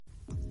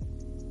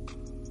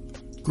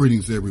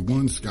Greetings,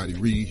 everyone. Scotty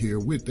Reed here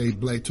with a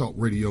Black Talk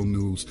Radio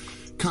News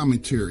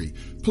commentary.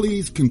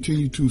 Please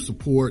continue to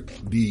support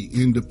the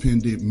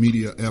independent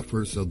media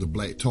efforts of the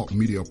Black Talk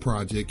Media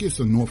Project. It's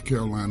a North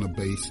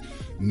Carolina-based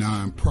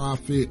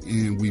nonprofit,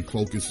 and we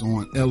focus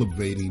on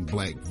elevating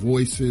Black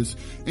voices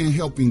and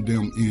helping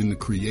them in the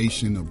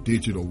creation of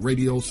digital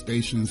radio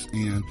stations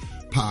and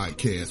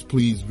podcasts.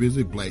 Please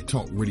visit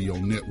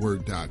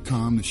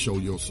blacktalkradionetwork.com to show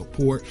your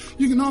support.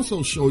 You can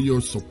also show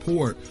your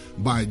support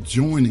by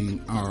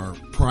joining our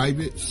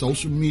private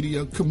social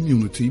media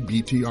community,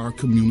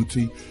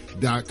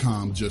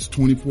 btrcommunity.com. Just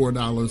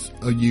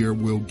 $24 a year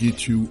will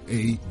get you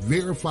a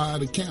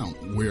verified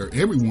account where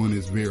everyone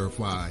is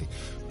verified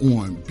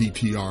on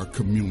BTR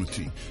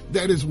Community.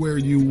 That is where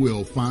you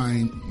will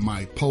find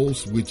my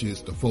post, which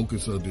is the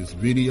focus of this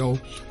video.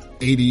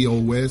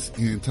 ADOS,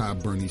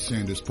 anti-Bernie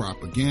Sanders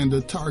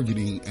propaganda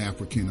targeting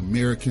African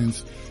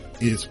Americans,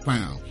 is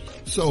found.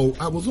 So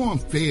I was on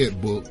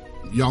Fedbook.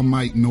 Y'all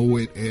might know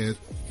it as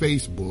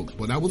Facebook,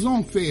 but I was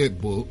on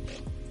Fedbook.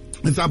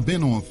 As I've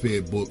been on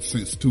Fedbook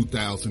since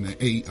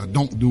 2008, I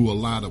don't do a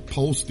lot of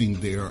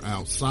posting there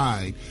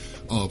outside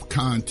of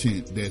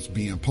content that's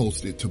being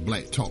posted to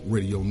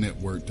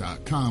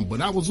blacktalkradionetwork.com.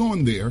 But I was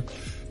on there,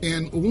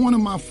 and one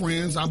of my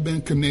friends I've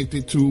been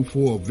connected to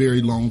for a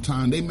very long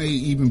time, they may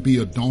even be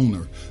a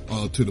donor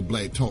to the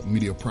Black Talk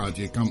Media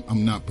Project.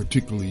 I'm not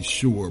particularly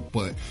sure,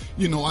 but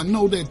you know, I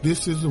know that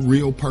this is a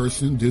real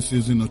person. This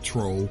isn't a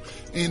troll.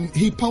 And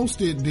he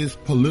posted this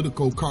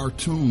political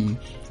cartoon,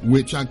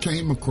 which I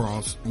came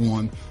across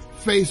on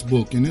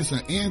Facebook, and it's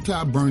an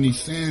anti-Bernie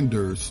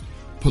Sanders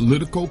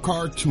political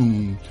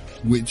cartoon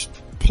which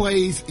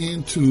plays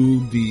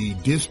into the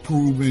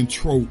disproven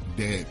trope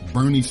that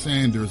Bernie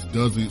Sanders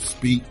doesn't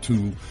speak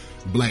to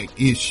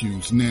Black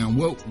issues. Now,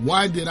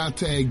 why did I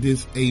tag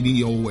this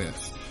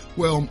ADOS?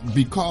 Well,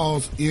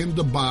 because in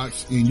the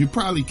box, and you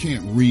probably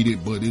can't read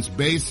it, but it's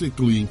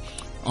basically,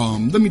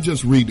 let me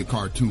just read the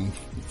cartoon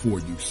for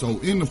you. So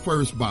in the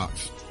first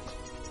box,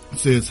 it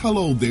says,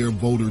 "Hello there,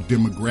 voter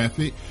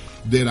demographic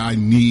that I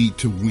need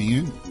to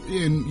win."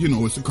 And, you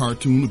know, it's a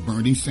cartoon of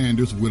Bernie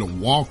Sanders with a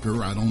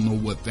walker. I don't know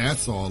what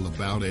that's all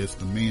about, as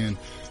the man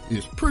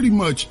is pretty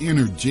much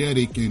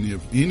energetic. And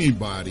if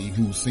anybody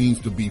who seems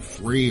to be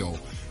frail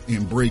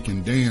and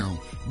breaking down,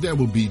 that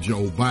would be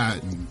Joe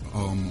Biden,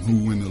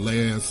 who in the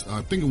last,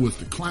 I think it was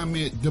the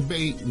climate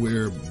debate,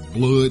 where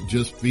blood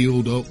just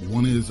filled up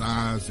one of his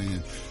eyes,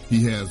 and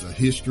he has a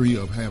history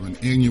of having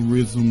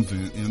aneurysms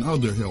and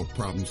other health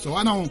problems. So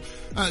I don't,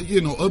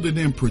 other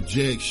than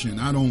projection,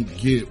 I don't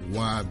get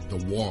why the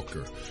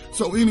walker.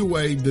 So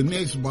anyway, the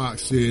next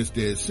box says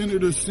that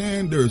Senator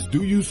Sanders,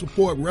 do you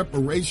support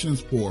reparations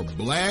for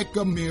Black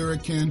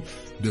American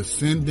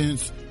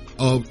descendants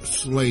of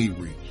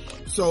slavery?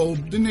 So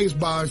the next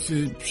box,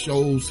 it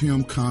shows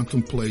him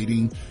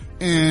contemplating,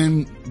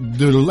 and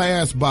the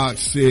last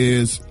box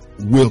says,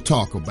 we'll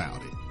talk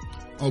about it.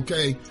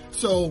 Okay,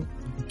 so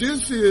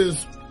this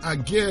is, I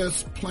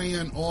guess,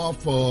 playing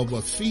off of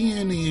a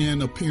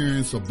CNN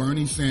appearance of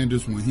Bernie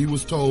Sanders when he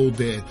was told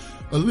that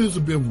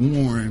Elizabeth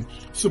Warren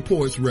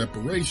supports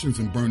reparations,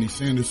 and Bernie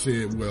Sanders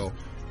said, well,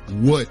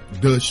 what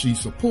does she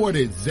support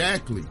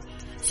exactly?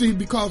 See,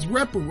 because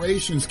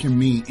reparations can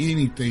mean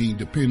anything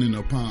depending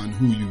upon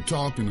who you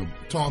talking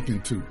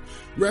to.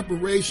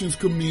 Reparations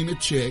could mean a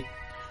check,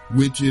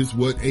 which is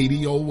what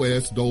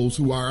ADOS, those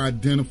who are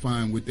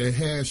identifying with that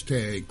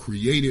hashtag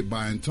created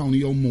by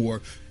Antonio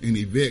Moore and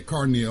Yvette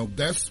Carnell,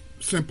 that's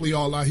simply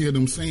all I hear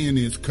them saying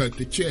is cut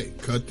the check,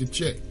 cut the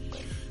check.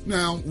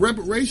 Now,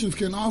 reparations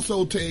can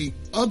also take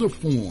other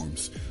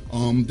forms.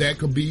 That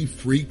could be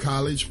free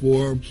college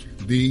for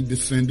the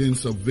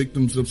descendants of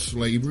victims of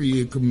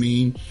slavery. It could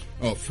mean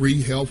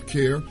free health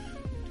care.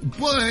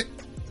 But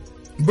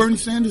Bernie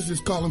Sanders is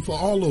calling for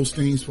all those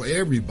things for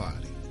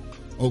everybody.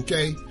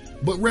 Okay?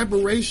 But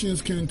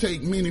reparations can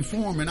take many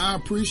forms, and I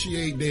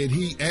appreciate that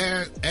he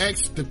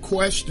asked the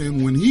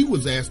question when he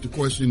was asked the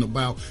question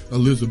about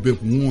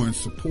Elizabeth Warren's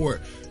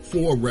support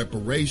for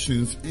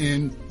reparations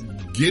and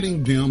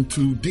getting them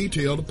to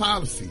detail the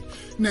policy.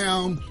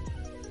 Now,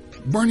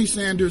 Bernie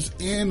Sanders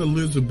and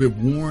Elizabeth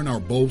Warren are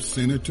both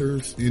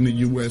senators in the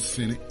U.S.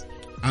 Senate,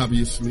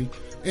 obviously,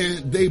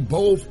 and they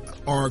both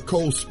are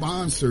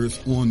co-sponsors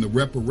on the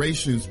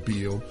reparations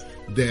bill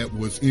that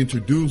was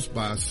introduced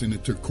by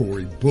Senator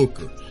Cory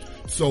Booker.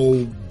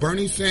 So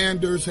Bernie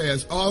Sanders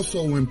has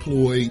also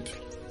employed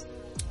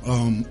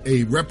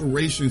a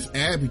reparations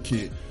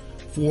advocate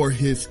for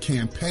his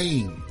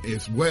campaign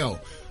as well.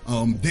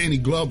 Danny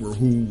Glover,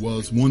 who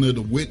was one of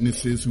the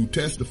witnesses who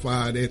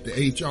testified at the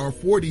H.R.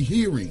 40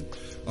 hearing,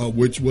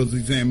 which was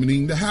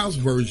examining the House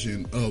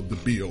version of the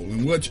bill.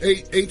 And what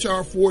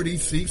H.R. 40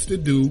 seeks to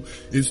do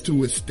is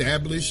to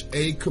establish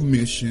a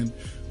commission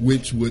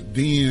which would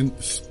then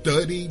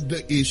study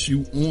the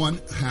issue on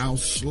how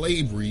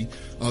slavery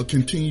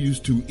continues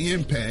to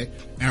impact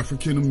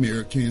African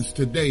Americans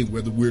today,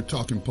 whether we're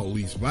talking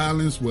police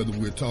violence, whether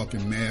we're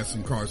talking mass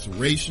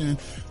incarceration,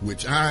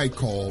 which I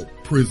call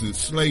prison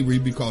slavery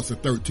because the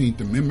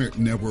 13th Amendment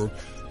never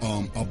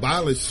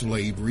abolish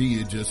slavery.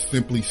 It just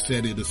simply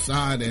set it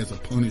aside as a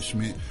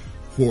punishment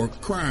for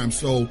crime.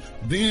 So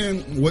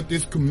then what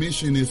this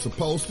commission is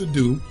supposed to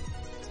do,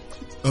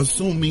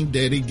 assuming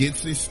that it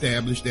gets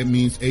established, that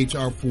means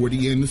H.R.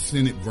 40 and the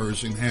Senate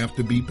version have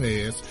to be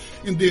passed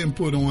and then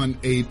put on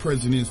a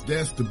president's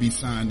desk to be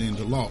signed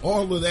into law.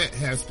 All of that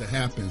has to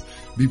happen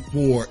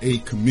before a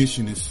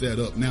commission is set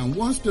up. Now,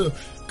 once the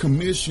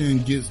commission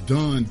gets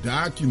done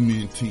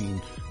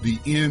documenting the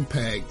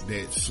impact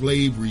that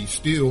slavery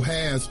still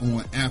has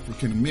on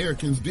African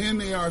Americans, then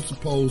they are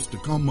supposed to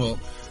come up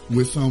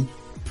with some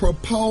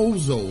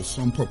proposals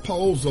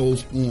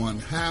on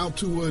how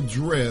to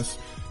address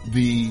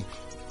the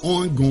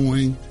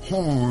ongoing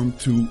harm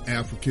to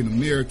African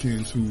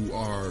Americans who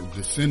are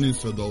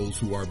descendants of those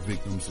who are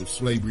victims of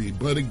slavery.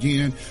 But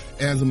again,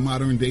 as a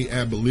modern day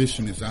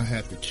abolitionist, I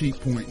have to keep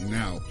pointing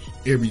out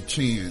every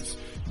chance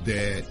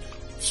that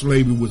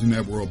slavery was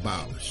never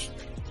abolished.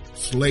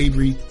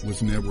 Slavery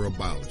was never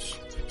abolished.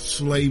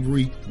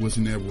 Slavery was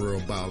never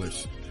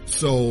abolished.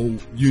 So,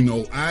 you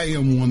know, I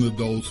am one of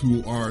those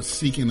who are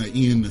seeking an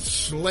end to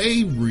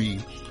slavery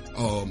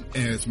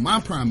as my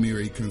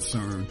primary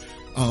concern.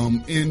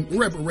 And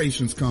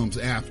reparations comes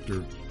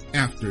after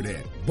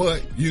that.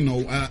 But, you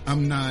know,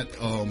 I'm not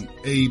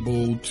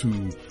able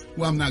to,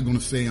 well, I'm not going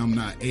to say I'm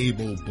not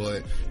able,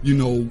 but, you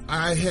know,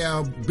 I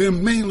have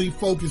been mainly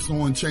focused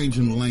on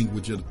changing the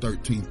language of the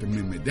 13th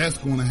Amendment. That's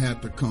going to have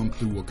to come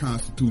through a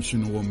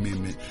constitutional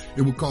amendment.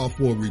 It will call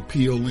for a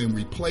repeal and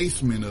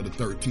replacement of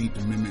the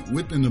 13th Amendment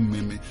with an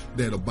amendment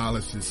that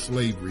abolishes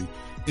slavery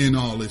in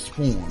all its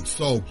forms.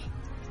 So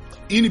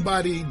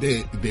anybody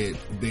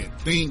that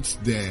thinks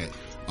that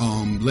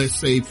let's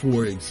say,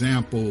 for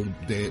example,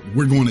 that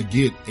we're going to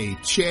get a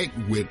check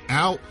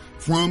without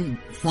from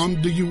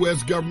the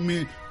U.S.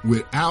 government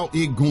without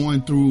it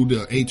going through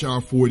the H.R.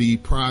 40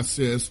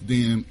 process,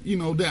 then, you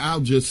know, that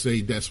I'll just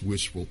say that's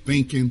wishful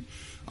thinking.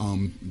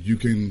 You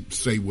can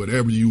say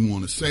whatever you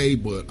want to say,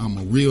 but I'm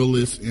a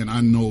realist, and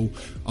I know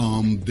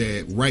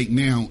that right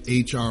now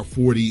H.R.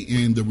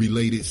 40 and the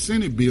related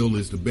Senate bill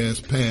is the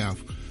best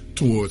path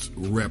towards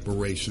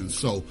reparations.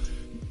 So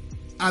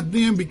I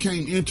then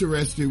became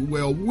interested,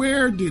 well,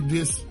 where did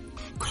this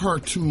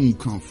cartoon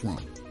come from?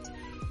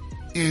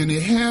 And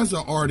it has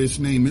an artist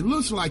name. It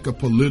looks like a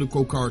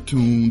political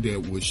cartoon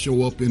that would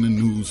show up in a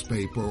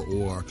newspaper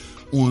or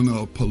on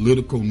a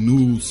political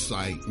news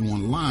site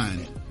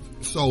online.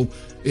 So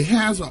it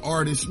has an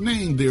artist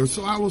name there.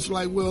 So I was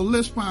like, well,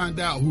 let's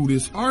find out who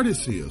this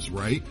artist is,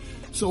 right?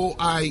 So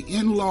I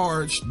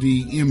enlarged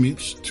the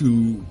image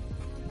to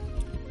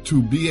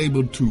be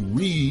able to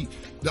read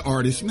the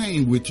artist's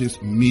name, which is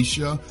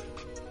Misha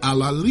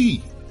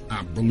Alali,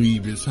 I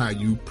believe is how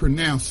you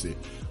pronounce it.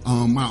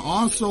 I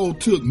also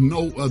took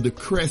note of the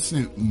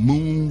crescent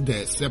moon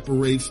that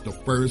separates the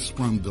first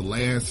from the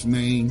last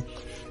name.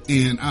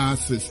 And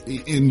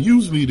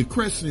usually the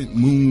crescent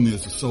moon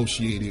is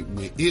associated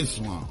with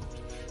Islam.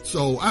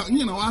 So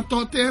I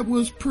thought that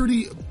was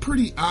pretty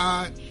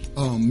odd.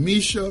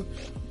 Misha,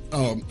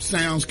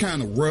 sounds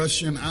kind of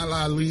Russian.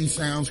 Alali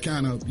sounds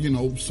kind of,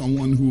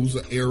 someone who's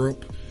an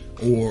Arab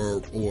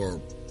or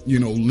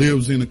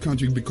lives in a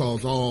country,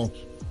 because all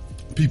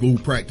people who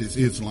practice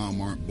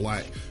Islam aren't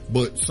black,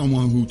 but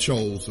someone who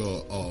chose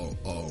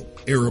a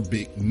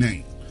Arabic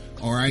name.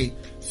 All right.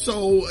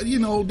 So,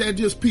 that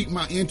just piqued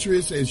my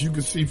interest. As you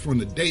can see from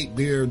the date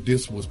there,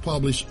 this was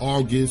published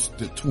August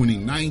the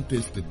 29th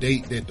is the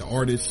date that the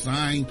artist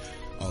signed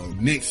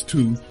next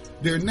to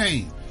their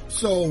name.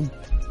 So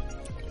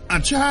I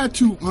tried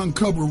to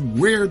uncover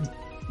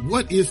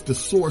what is the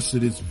source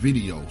of this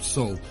video.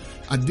 So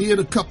I did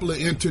a couple of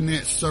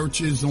internet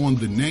searches on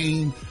the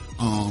name.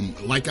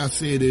 Like I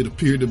said, it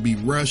appeared to be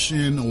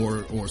Russian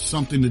or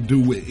something to do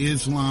with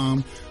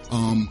Islam.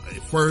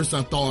 At first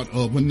I thought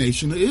of a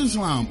Nation of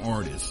Islam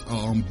artist.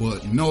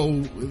 But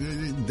no,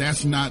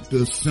 that's not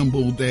the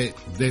symbol that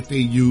they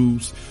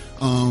use.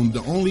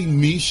 The only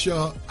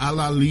Misha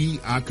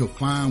Alali I could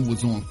find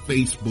was on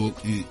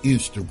Facebook and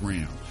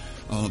Instagram.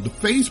 The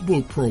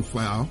Facebook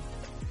profile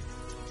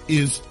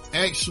is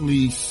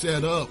actually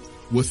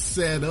was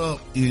set up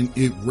and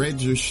it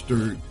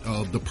registered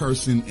the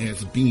person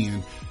as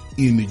being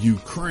in the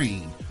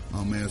Ukraine.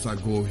 As I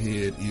go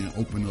ahead and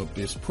open up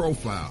this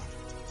profile.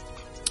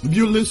 If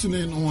you're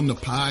listening on the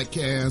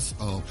podcast,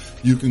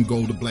 you can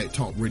go to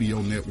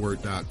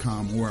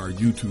blacktalkradionetwork.com or our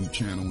YouTube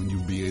channel and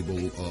you'll be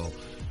able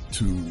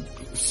to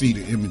see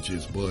the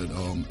images. But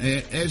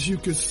as you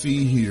can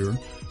see here,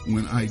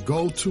 when I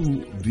go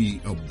to the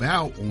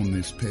about on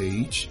this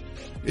page,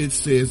 it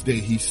says that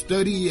he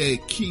studied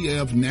at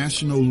Kiev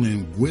National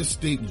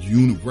Linguistic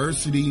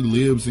University,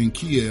 lives in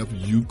Kiev,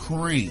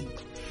 Ukraine.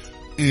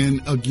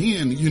 And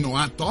again,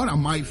 I thought I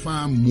might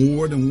find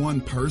more than one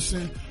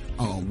person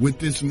with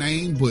this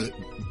name, but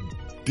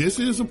this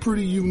is a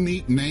pretty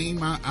unique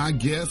name, I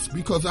guess,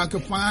 because I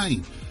could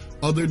find,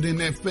 other than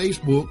that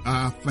Facebook,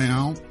 I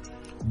found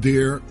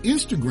their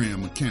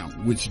Instagram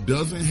account, which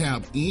doesn't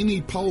have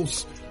any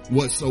posts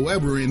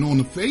whatsoever. And on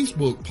the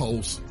Facebook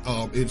post,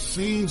 it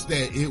seems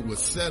that it was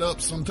set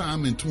up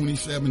sometime in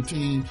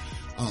 2017,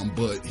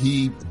 but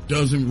he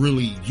doesn't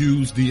really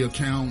use the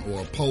account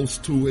or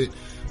post to it.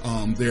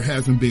 There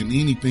hasn't been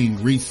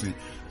anything recent.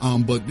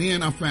 But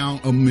then I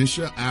found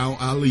Amisha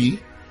Al-Ali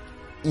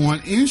on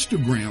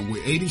Instagram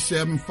with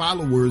 87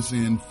 followers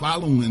and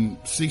following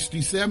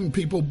 67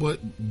 people, but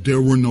there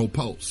were no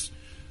posts.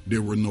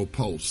 There were no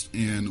posts.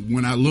 And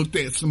when I looked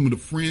at some of the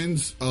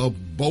friends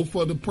of both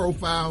of the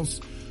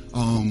profiles,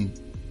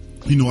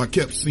 I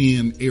kept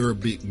seeing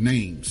Arabic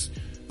names.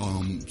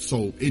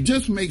 So it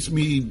just makes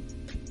me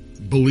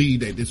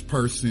believe that this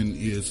person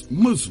is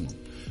Muslim.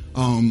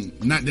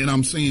 Not that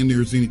I'm saying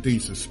there's anything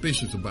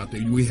suspicious about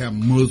that. We have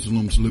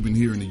Muslims living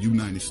here in the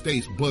United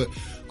States, but,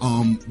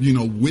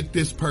 with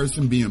this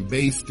person being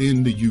based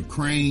in the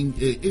Ukraine,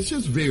 it's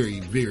just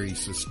very, very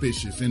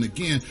suspicious. And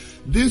again,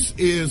 this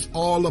is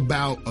all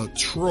about a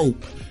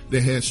trope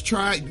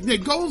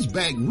that goes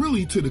back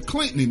really to the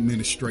Clinton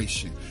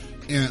administration,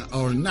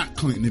 or not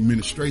Clinton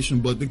administration,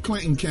 but the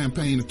Clinton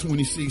campaign of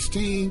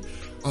 2016,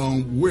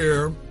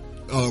 where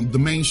the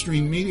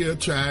mainstream media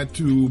tried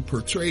to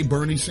portray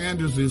Bernie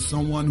Sanders as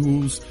someone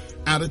who's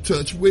out of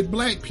touch with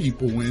black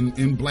people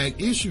and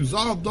black issues,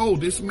 although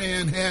this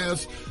man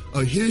has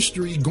a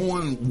history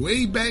going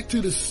way back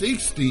to the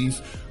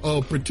 60s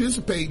of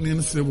participating in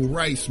the civil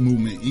rights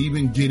movement,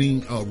 even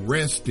getting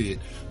arrested,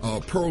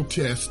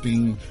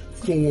 protesting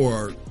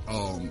for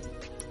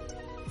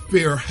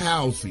fair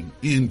housing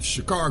in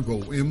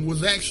Chicago, and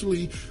was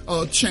actually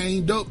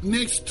chained up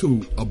next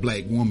to a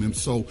black woman.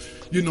 So,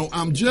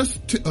 I'm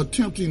just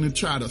attempting to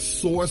try to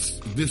source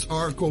this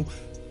article.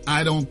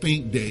 I don't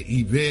think that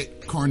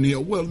Yvette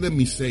Carnell, well, let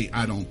me say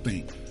I don't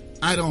think.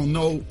 I don't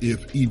know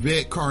if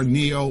Yvette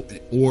Carnell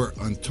or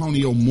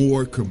Antonio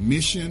Moore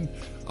commissioned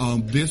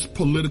this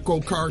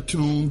political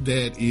cartoon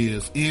that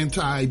is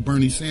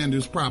anti-Bernie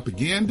Sanders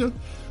propaganda.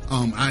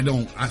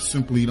 I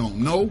simply don't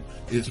know.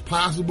 It's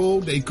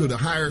possible they could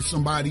have hired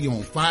somebody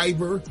on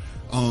Fiverr,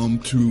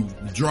 to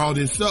draw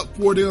this up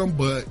for them,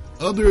 but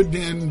other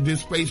than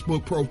this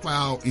Facebook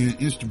profile and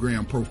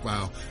Instagram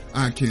profile,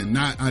 I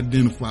cannot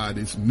identify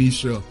this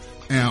Misha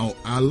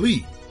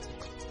Al-Ali.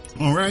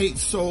 Alright,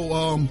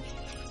 so,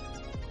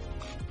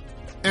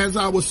 as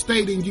I was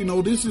stating,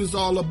 this is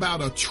all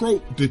about a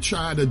trope to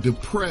try to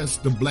depress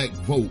the black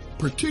vote,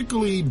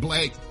 particularly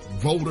black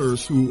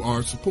voters who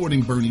are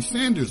supporting Bernie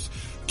Sanders'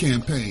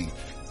 campaign.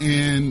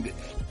 And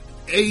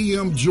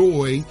AM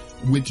Joy,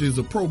 which is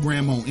a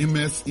program on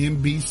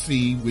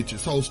MSNBC, which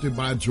is hosted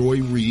by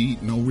Joy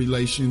Reid, no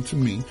relation to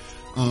me,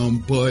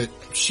 but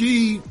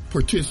she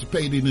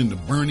participated in the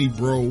Bernie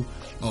Bro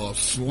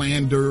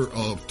slander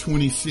of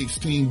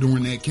 2016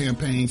 during that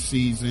campaign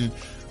season,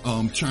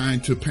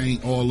 trying to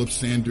paint all of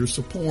Sanders'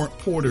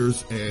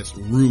 supporters as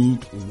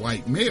rude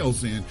white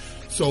males. And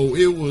so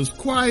it was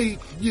quite,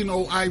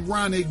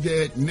 ironic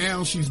that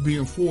now she's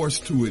being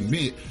forced to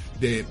admit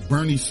that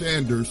Bernie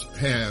Sanders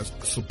has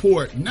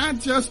support, not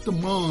just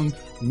among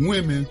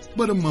women,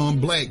 but among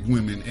black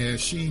women, as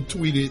she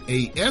tweeted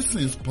a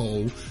Essence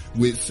poll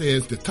which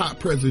says the top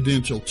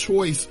presidential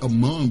choice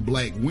among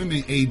black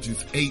women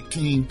ages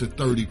 18 to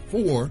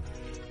 34,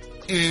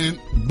 and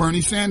Bernie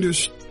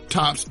Sanders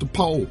tops the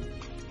poll.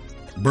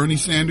 Bernie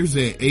Sanders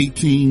at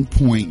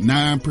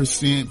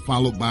 18.9%,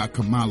 followed by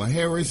Kamala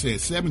Harris at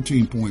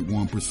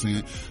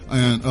 17.1%,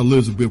 and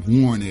Elizabeth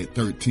Warren at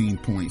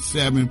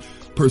 13.7%,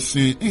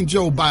 and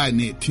Joe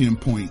Biden at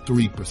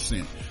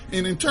 10.3%.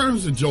 And in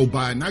terms of Joe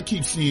Biden, I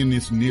keep seeing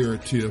this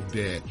narrative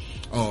that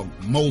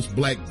most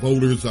black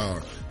voters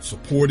are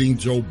supporting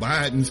Joe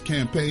Biden's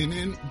campaign,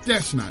 and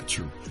that's not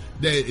true.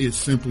 That is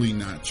simply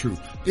not true.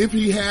 If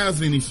he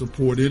has any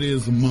support, it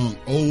is among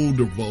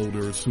older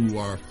voters who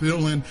are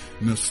feeling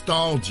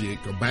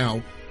nostalgic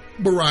about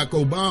Barack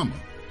Obama,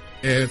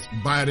 as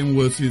Biden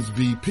was his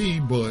VP.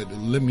 But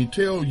let me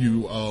tell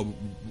you,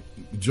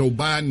 Joe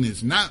Biden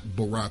is not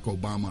Barack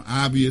Obama.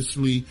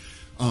 Obviously,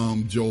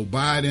 Joe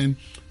Biden,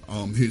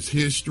 his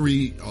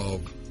history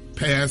of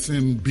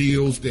passing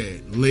bills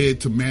that led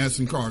to mass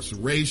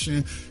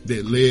incarceration,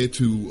 that led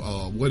to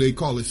what they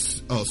call it,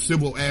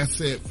 civil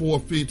asset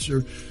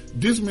forfeiture.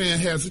 This man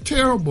has a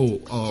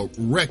terrible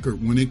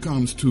record when it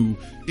comes to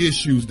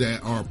issues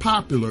that are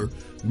popular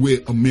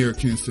with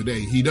Americans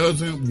today. He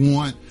doesn't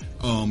want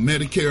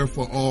Medicare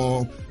for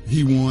all.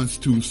 He wants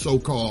to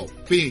so-called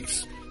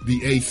fix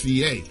the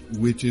ACA,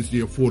 which is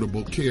the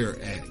Affordable Care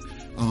Act,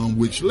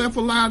 which left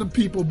a lot of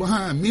people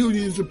behind,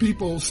 millions of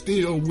people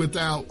still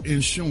without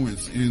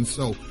insurance. And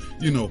so,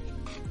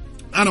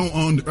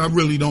 I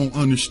really don't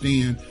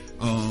understand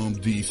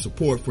the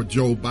support for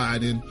Joe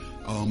Biden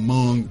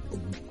among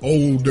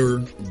older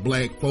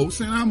black folks.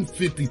 And I'm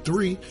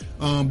 53,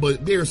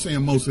 but they're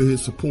saying most of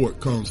his support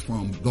comes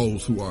from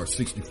those who are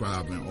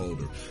 65 and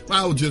older.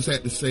 I would just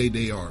have to say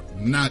they are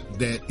not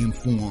that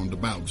informed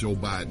about Joe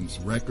Biden's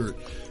record,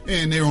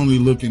 and they're only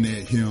looking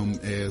at him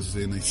as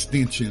an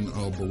extension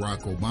of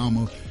Barack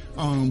Obama,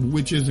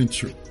 which isn't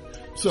true.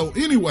 So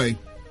anyway,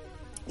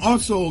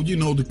 Also,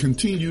 to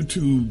continue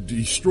to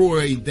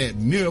destroy that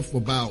myth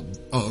about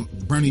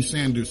Bernie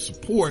Sanders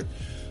support,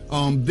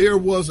 there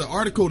was an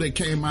article that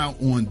came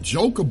out on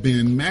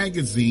Jacobin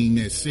magazine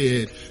that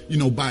said,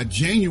 by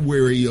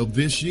January of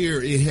this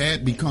year, it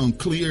had become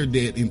clear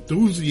that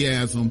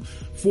enthusiasm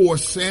for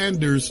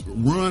Sanders'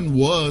 run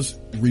was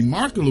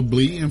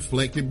remarkably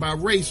inflected by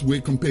race,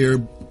 with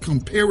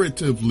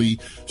comparatively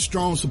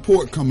strong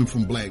support coming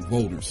from black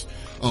voters.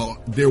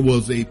 There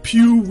was a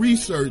Pew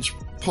Research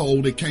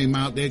poll that came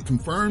out that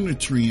confirmed the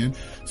trend,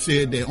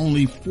 said that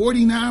only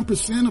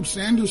 49% of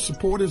Sanders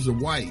supporters are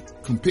white,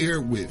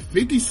 compared with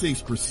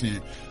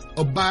 56%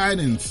 of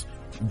Biden's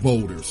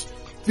voters,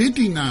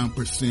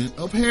 59%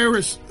 of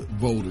Harris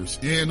voters,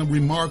 and a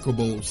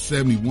remarkable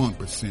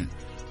 71%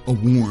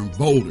 of Warren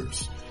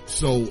voters.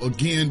 So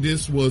again,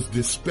 this was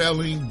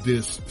dispelling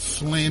this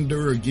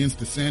slander against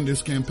the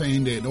Sanders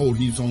campaign that,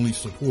 he's only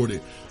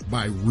supported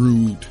by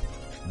rude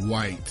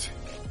white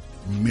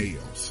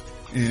males.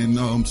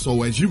 And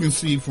so as you can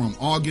see, from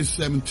August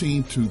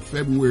 17th to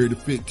February the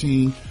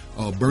 15th,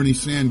 Bernie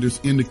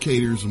Sanders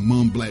indicators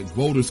among black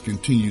voters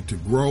continue to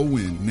grow,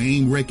 and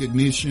name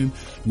recognition,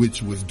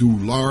 which was due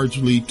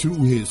largely to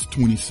his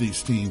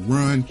 2016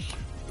 run.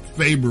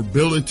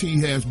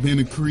 Favorability has been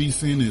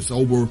increasing. It's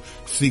over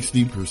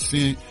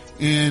 60%.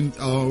 And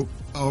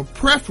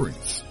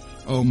preference.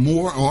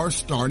 More are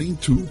starting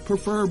to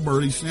prefer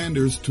Bernie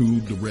Sanders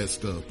to the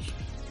rest of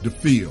the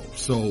field.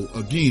 So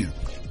again,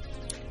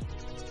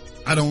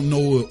 I don't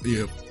know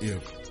if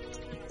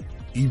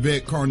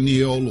Yvette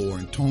Carneal or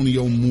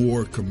Antonio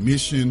Moore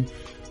commissioned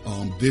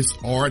this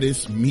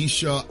artist,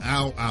 Misha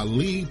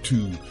Al-Ali,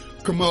 to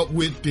come up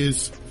with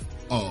this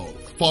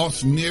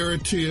false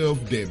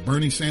narrative that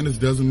Bernie Sanders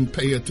doesn't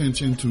pay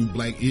attention to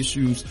black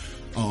issues.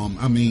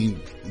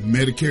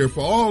 Medicare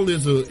for all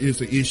is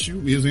an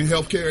issue. Isn't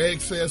healthcare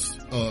access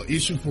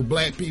issue for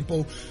black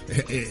people?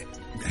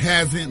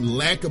 Hasn't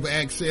lack of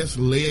access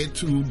led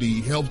to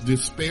the health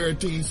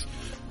disparities?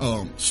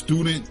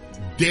 Student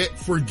debt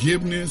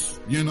forgiveness,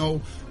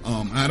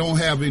 I don't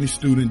have any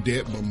student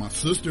debt, but my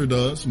sister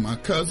does, my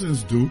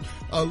cousins do,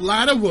 a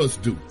lot of us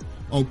do.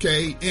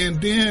 Okay.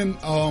 And then,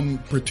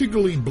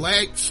 particularly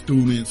black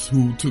students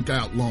who took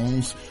out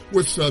loans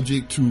were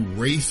subject to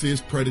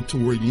racist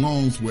predatory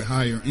loans with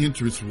higher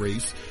interest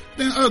rates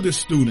than other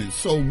students.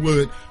 So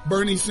would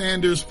Bernie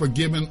Sanders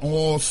forgiving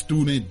all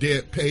student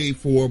debt paid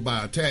for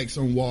by a tax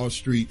on Wall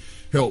Street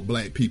help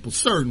black people?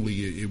 Certainly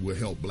it would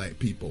help black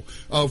people.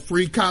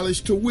 Free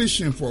college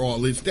tuition for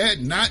all. Is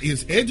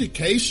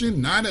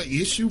education not an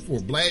issue for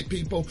black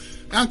people?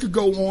 I could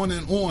go on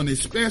and on,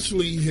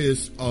 especially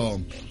his,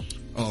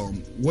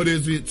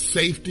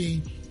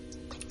 safety.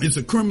 It's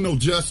a criminal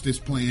justice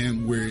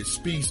plan where it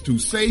speaks to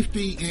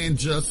safety and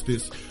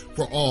justice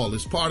for all.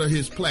 It's part of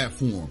his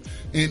platform.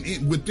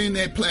 And within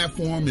that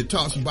platform, it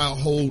talks about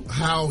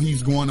how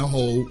he's going to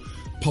hold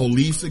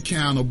police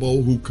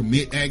accountable who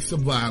commit acts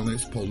of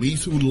violence,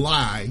 police who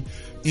lie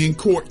in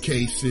court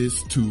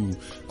cases to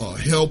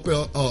help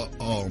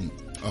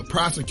a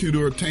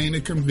prosecutor obtain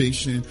a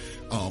conviction,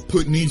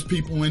 putting these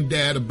people in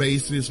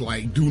databases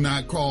like do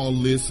not call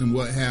lists and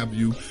what have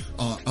you.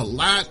 A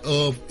lot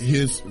of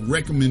his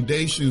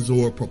recommendations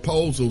or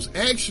proposals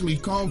actually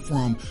come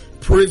from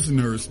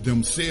prisoners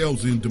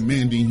themselves in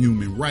demanding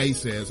human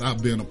rights, as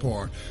I've been a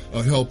part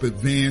of help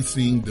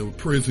advancing the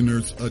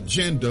prisoners'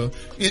 agenda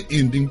in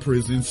ending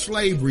prison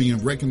slavery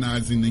and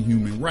recognizing the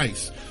human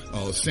rights.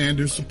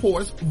 Sanders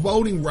supports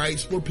voting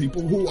rights for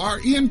people who are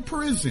in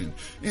prison,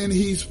 and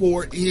he's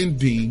for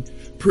ending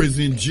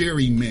prison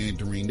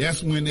gerrymandering.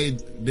 That's when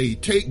they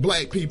take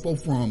black people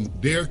from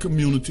their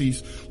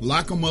communities,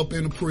 lock them up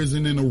in a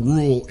prison in a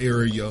rural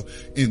area,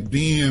 and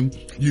then,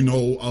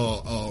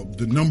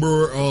 the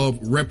number of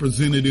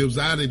representatives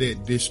out of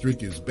that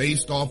district is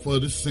based off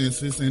of the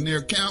census, and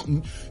they're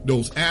counting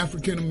those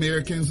African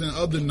Americans and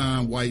other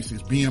non-whites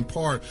as being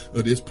part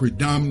of this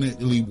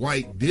predominantly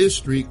white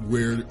district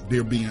where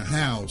they're being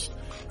housed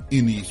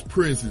in these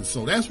prisons.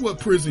 So that's what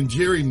prison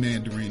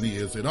gerrymandering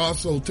is. It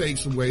also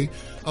takes away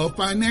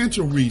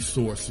financial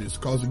resources,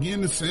 because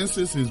again, the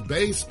census is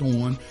based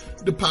on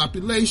the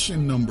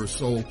population number.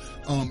 So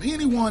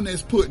anyone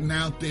that's putting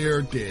out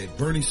there that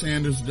Bernie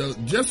Sanders does,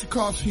 just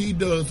because he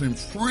doesn't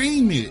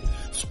frame it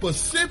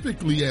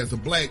specifically as a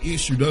black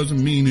issue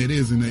doesn't mean it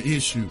isn't an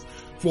issue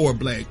for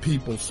black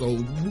people. So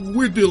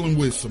we're dealing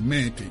with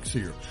semantics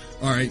here.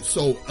 All right.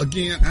 So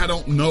again, I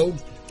don't know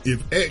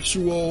if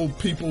actual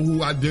people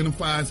who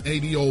identify as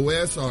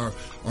ADOS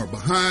are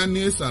behind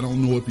this. I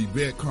don't know if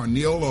Yvette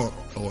Carneal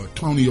or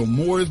Antonio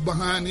Moore is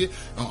behind it.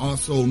 I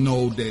also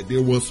know that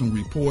there was some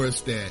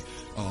reports that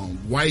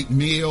white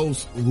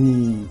males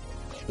who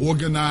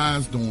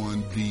organized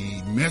on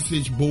the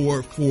message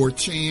board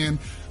 4chan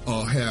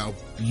have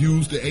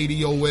used the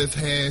ADOS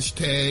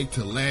hashtag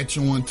to latch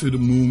on to the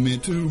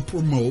movement to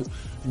promote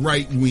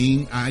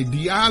right-wing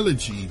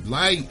ideology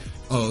like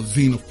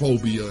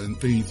xenophobia and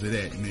things of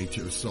that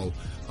nature. So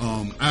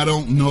I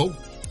don't know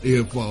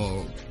if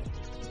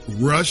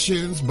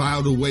Russians,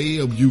 by the way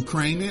of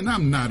Ukraine, and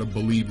I'm not a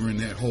believer in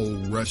that whole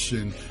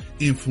Russian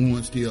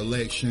influence the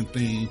election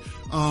thing.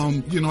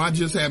 I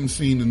just haven't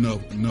seen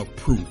enough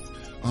proof.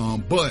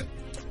 But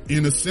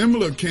can a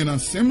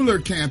similar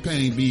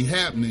campaign be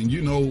happening?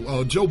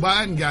 Joe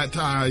Biden got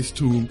ties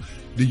to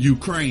the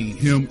Ukraine.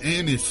 Him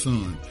and his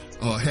son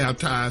have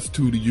ties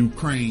to the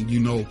Ukraine.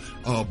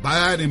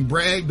 Biden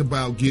bragged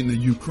about getting a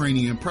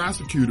Ukrainian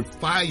prosecutor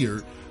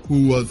fired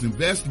who was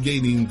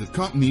investigating the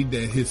company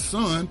that his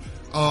son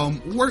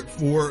worked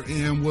for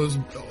and was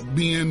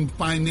being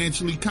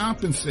financially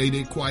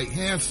compensated quite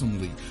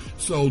handsomely.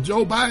 So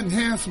Joe Biden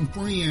has some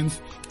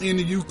friends in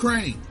the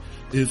Ukraine.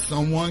 Is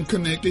someone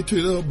connected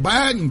to the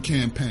Biden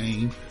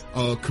campaign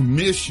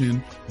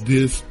commissioned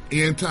this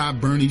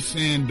anti-Bernie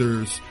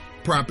Sanders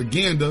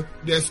propaganda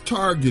that's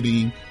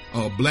targeting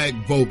black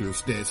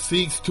voters, that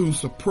seeks to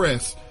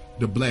suppress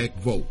the black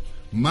vote?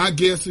 My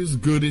guess is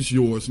good as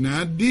yours.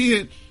 Now, I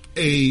did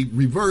a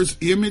reverse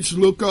image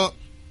lookup,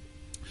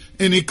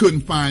 and it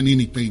couldn't find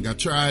anything. I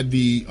tried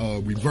the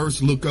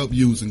reverse lookup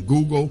using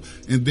Google,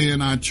 and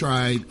then I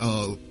tried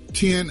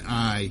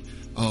TinEye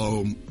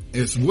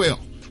as well.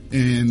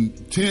 And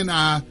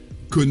TinEye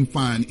couldn't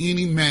find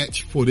any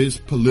match for this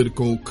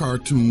political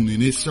cartoon,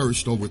 and it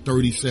searched over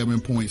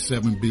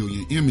 37.7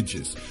 billion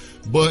images.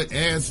 But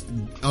as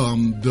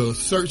the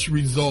search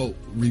result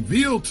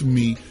revealed to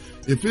me,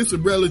 if it's a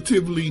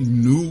relatively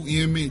new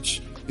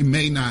image, it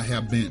may not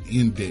have been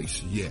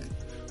indexed yet.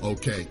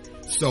 Okay.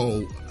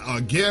 So I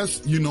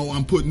guess,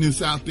 I'm putting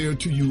this out there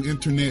to you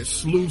internet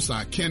sleuths.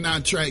 I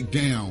cannot track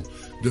down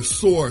the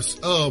source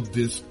of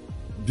this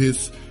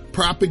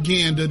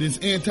propaganda, this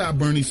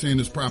anti-Bernie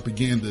Sanders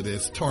propaganda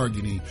that's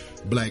targeting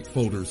black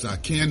voters. I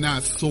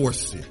cannot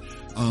source it.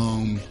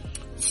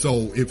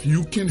 So if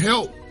you can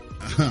help,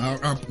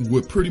 I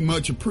would pretty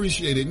much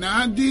appreciate it.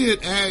 Now, I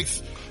did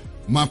ask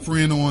my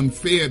friend on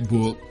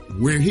Facebook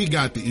where he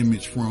got the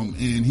image from,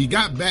 and he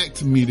got back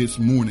to me this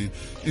morning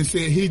and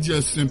said he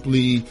just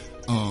simply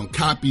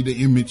copied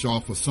the image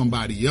off of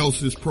somebody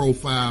else's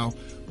profile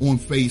on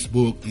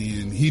Facebook,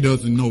 and he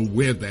doesn't know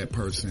where that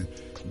person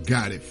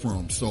got it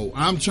from. So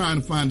I'm trying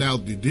to find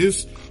out, did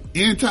this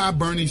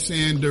anti-Bernie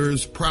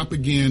Sanders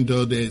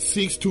propaganda that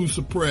seeks to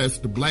suppress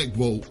the black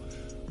vote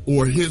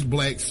or his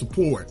black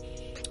support,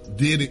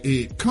 did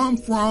it come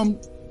from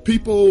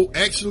people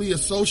actually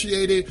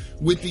associated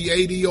with the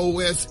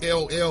ADOS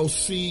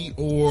LLC,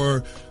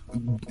 or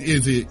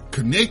is it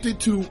connected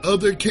to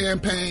other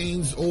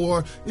campaigns,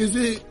 or is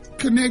it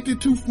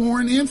connected to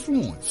foreign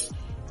influence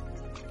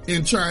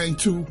in trying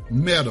to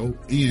meddle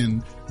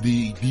in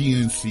the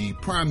DNC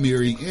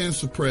primary and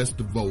suppress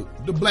the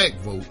black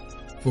vote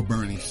for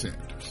Bernie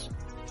Sanders?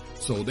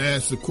 So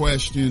that's the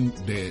question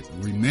that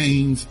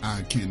remains.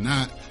 I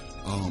cannot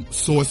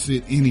source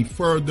it any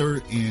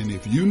further. And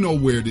if you know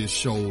where this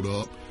showed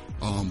up,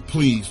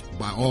 please,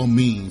 by all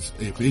means,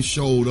 if it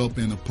showed up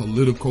in a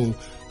political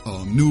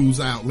news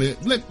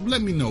outlet,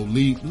 let me know.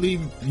 Leave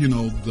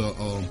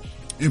the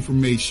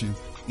information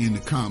in the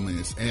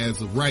comments.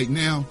 As of right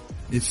now,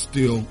 it's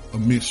still a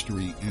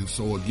mystery. And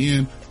so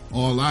again,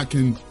 all I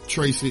can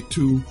trace it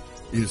to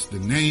is the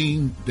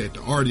name that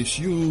the artist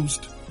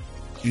used,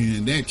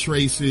 and that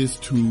traces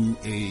to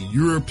a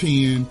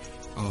European,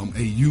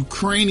 a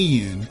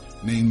Ukrainian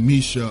named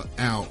Misha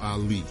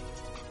Al-Ali,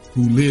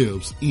 who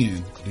lives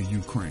in the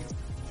Ukraine.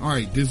 All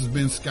right, this has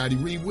been Scotty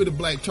Reed with the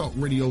Black Talk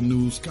Radio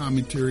News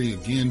Commentary.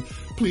 Again,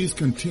 please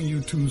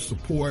continue to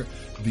support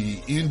the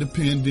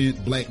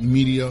independent black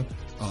media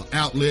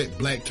outlet,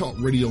 Black Talk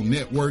Radio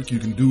Network. You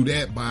can do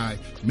that by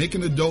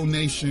making a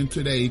donation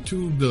today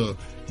to the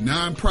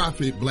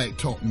nonprofit Black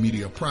Talk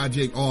Media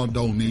Project. All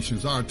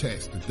donations are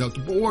tax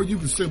deductible, or you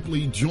can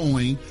simply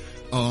join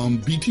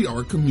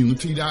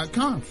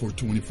BTRcommunity.com for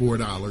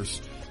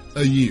 $24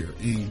 a year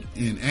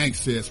and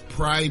access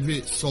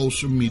private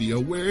social media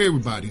where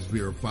everybody's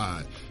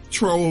verified,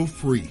 troll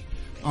free.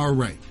 All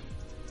right.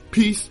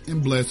 Peace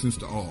and blessings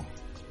to all.